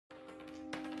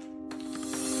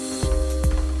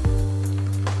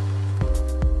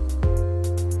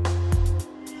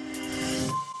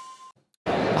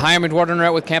Hi, I'm Eduardo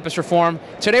Neret with Campus Reform.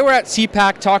 Today we're at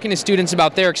CPAC talking to students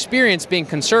about their experience being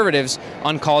conservatives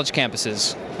on college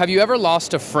campuses. Have you ever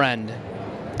lost a friend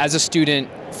as a student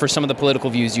for some of the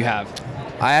political views you have?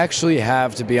 I actually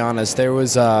have, to be honest. There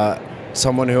was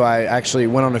someone who I actually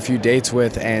went on a few dates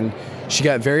with, and she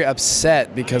got very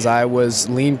upset because I was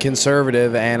lean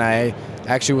conservative and I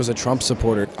actually was a Trump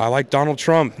supporter. I like Donald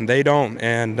Trump, they don't,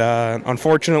 and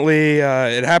unfortunately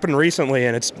it happened recently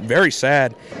and it's very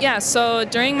sad. Yeah, so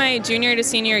during my junior to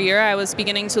senior year I was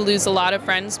beginning to lose a lot of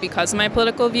friends because of my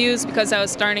political views, because I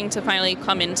was starting to finally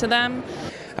come into them.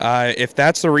 If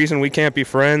that's the reason we can't be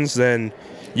friends, then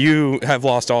you have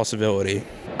lost all civility.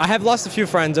 I have lost a few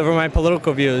friends over my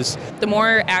political views. The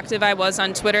more active I was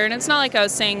on Twitter, and it's not like I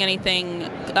was saying anything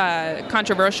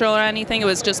controversial or anything, it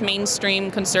was just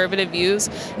mainstream conservative views.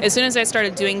 As soon as I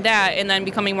started doing that and then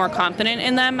becoming more confident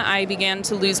in them, I began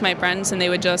to lose my friends, and they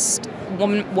would just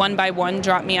one by one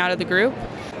drop me out of the group.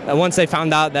 And once they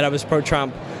found out that I was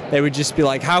pro-Trump, they would just be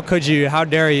like, how could you, how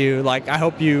dare you, like, I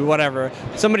hope you, whatever.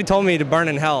 Somebody told me to burn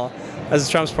in hell as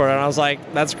a Trump supporter, and I was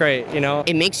like, that's great, you know?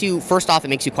 It makes you, first off, it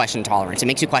makes you question tolerance. It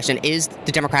makes you question, is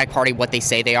the Democratic Party what they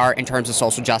say they are in terms of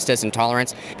social justice and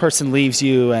tolerance? Person leaves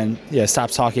you and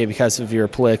stops talking because of your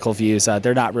political views,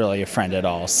 they're not really a friend at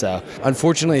all. So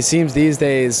unfortunately, it seems these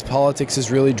days politics is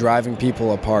really driving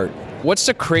people apart. What's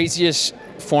the craziest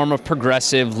form of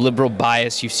progressive liberal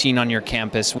bias you've seen on your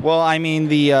campus? Well, I mean,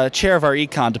 the chair of our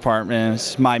econ department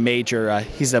is my major.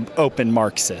 He's an open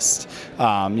Marxist.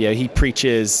 He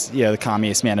preaches the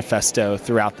Communist Manifesto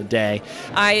throughout the day.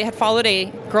 I had followed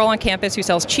a girl on campus who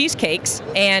sells cheesecakes,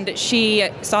 and she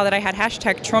saw that I had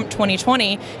hashtag Trump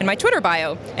 2020 in my Twitter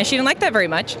bio, and she didn't like that very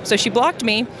much, so she blocked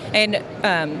me and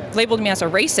labeled me as a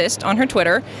racist on her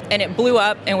Twitter, and it blew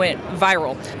up and went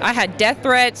viral. I had death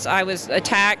threats, I was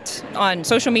attacked on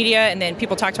social media, and then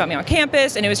people talked about me on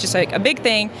campus, and it was just like a big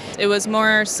thing. It was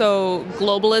more so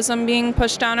globalism being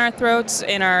pushed down our throats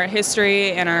in our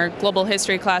history and our global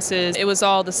history classes. It was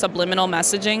all the subliminal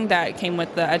messaging that came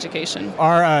with the education.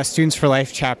 Our Students for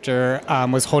Life chapter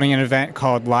was holding an event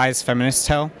called Lies Feminists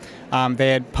Tell.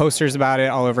 They had posters about it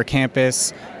all over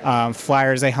campus,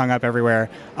 flyers they hung up everywhere,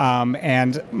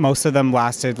 and most of them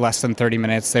lasted less than 30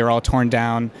 minutes. They were all torn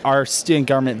down. Our student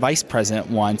government vice president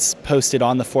once posted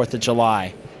on the 4th of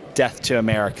July, "Death to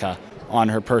America," on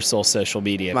her personal social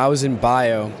media. I was in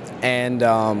bio, and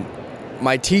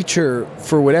my teacher,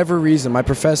 for whatever reason, my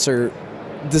professor,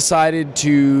 decided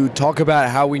to talk about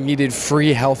how we needed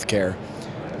free healthcare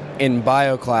in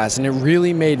bio class, and it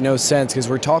really made no sense because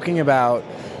we're talking about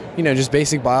just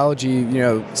basic biology,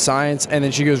 science, and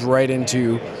then she goes right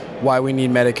into why we need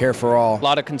Medicare for all. A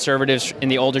lot of conservatives in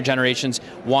the older generations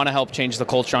want to help change the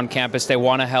culture on campus. They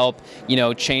want to help,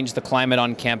 change the climate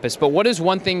on campus. But what is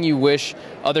one thing you wish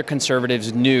other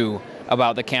conservatives knew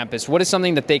about the campus? What is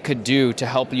something that they could do to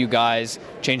help you guys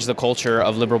change the culture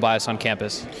of liberal bias on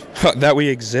campus? That we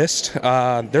exist.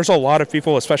 There's a lot of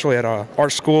people, especially at our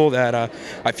school, that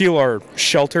I feel are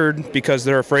sheltered because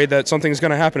they're afraid that something's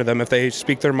going to happen to them if they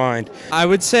speak their mind. I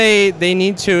would say they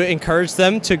need to encourage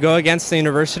them to go against the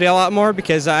university a lot more,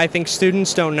 because I think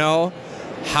students don't know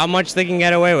how much they can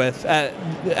get away with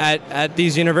at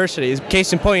these universities.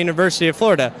 Case in point, University of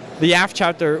Florida, the AF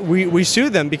chapter, we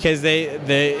sued them because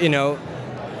they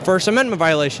First Amendment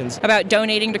violations. About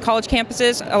donating to college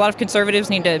campuses, a lot of conservatives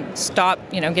need to stop,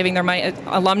 giving their money.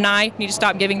 Alumni need to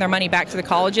stop giving their money back to the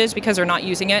colleges because they're not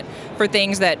using it for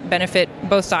things that benefit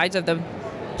both sides of the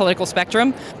political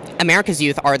spectrum. America's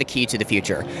youth are the key to the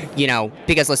future,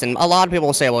 because listen, a lot of people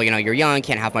will say, well, you're young,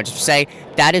 can't have much to say.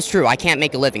 That is true. I can't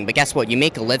make a living, but guess what? You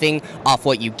make a living off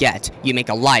what you get. You make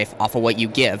a life off of what you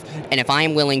give. And if I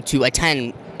am willing to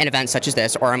attend an event such as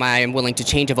this, or am I willing to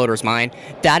change a voter's mind,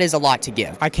 that is a lot to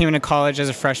give. I came into college as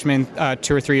a freshman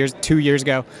 2 years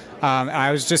ago.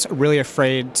 I was just really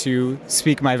afraid to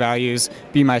speak my values,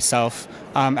 be myself,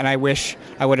 and I wish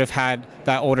I would have had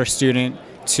that older student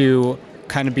to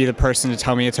kind of be the person to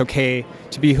tell me it's okay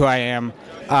to be who I am.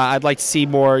 I'd like to see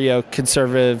more,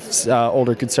 conservatives,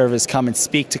 older conservatives come and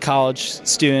speak to college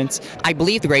students. I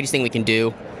believe the greatest thing we can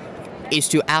do is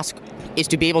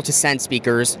to be able to send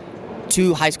speakers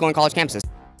to high school and college campuses.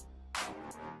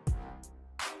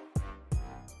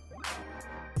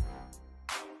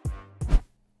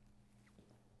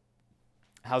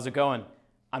 How's it going?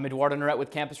 I'm Eduardo Neret with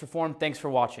Campus Reform. Thanks for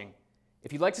watching.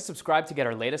 If you'd like to subscribe to get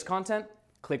our latest content,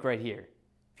 click right here.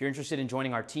 If you're interested in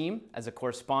joining our team as a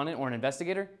correspondent or an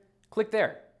investigator, click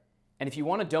there. And if you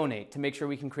want to donate to make sure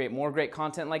we can create more great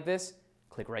content like this,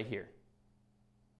 click right here.